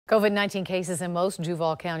COVID-19 cases in most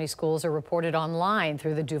Duval County schools are reported online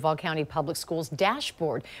through the Duval County Public Schools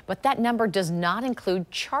dashboard, but that number does not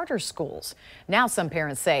include charter schools. Now some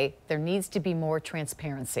parents say there needs to be more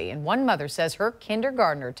transparency, and one mother says her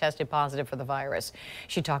kindergartner tested positive for the virus.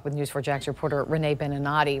 She talked with News4 Jax reporter Renee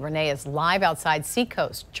Beninati. Renee is live outside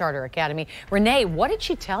Seacoast Charter Academy. Renee, what did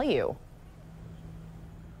she tell you?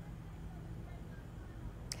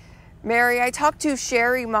 Mary, I talked to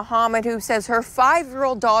Sherry Muhammad, who says her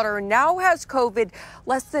 5-year-old daughter now has COVID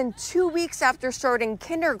less than 2 weeks after starting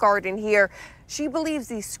kindergarten here. She believes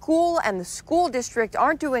the school and the school district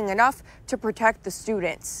aren't doing enough to protect the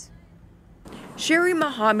students. Sherry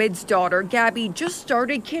Muhammad's daughter, Gabby, just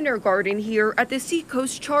started kindergarten here at the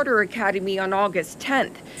Seacoast Charter Academy on August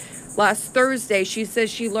 10th. Last Thursday, she says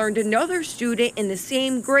she learned another student in the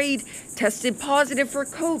same grade tested positive for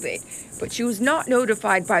COVID, but she was not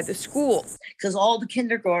notified by the school. Because all the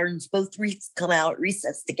kindergartens, both come out at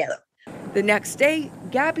recess together. The next day,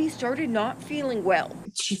 Gabby started not feeling well.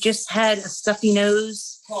 She just had a stuffy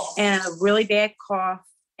nose and a really bad cough.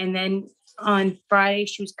 And then on Friday,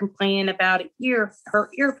 she was complaining about her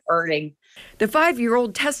ear hurting. The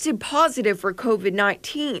 5-year-old tested positive for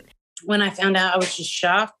COVID-19. When I found out, I was just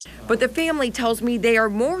shocked. But the family tells me they are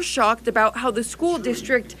more shocked about how the school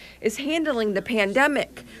district is handling the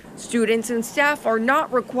pandemic. Students and staff are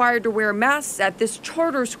not required to wear masks at this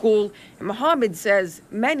charter school, and Muhammad says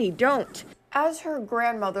many don't. As her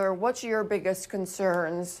grandmother, what's your biggest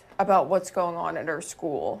concerns about what's going on at her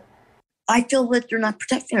school? I feel that they're not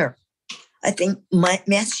protecting her. I think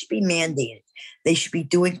masks should be mandated. They should be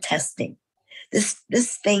doing testing. This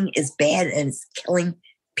thing is bad and it's killing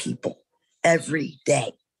people every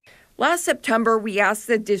day. Last September, we asked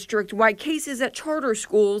the district why cases at charter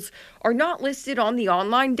schools are not listed on the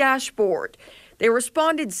online dashboard. They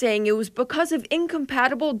responded saying it was because of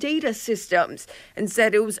incompatible data systems and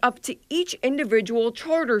said it was up to each individual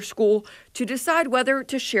charter school to decide whether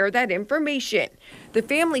to share that information. The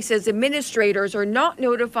family says administrators are not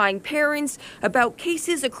notifying parents about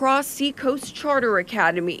cases across Seacoast Charter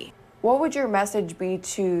Academy. What would your message be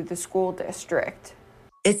to the school district?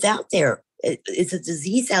 It's out there. It's a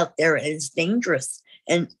disease out there and it's dangerous.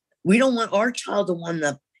 And we don't want our child to wind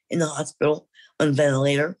up in the hospital on a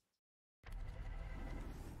ventilator.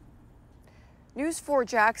 News4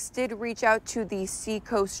 Jax did reach out to the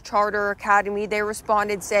Seacoast Charter Academy. They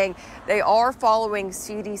responded saying they are following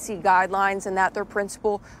CDC guidelines and that their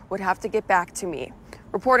principal would have to get back to me.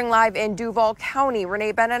 Reporting live in Duval County,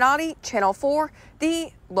 Renee Beninati, Channel 4,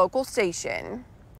 the local station.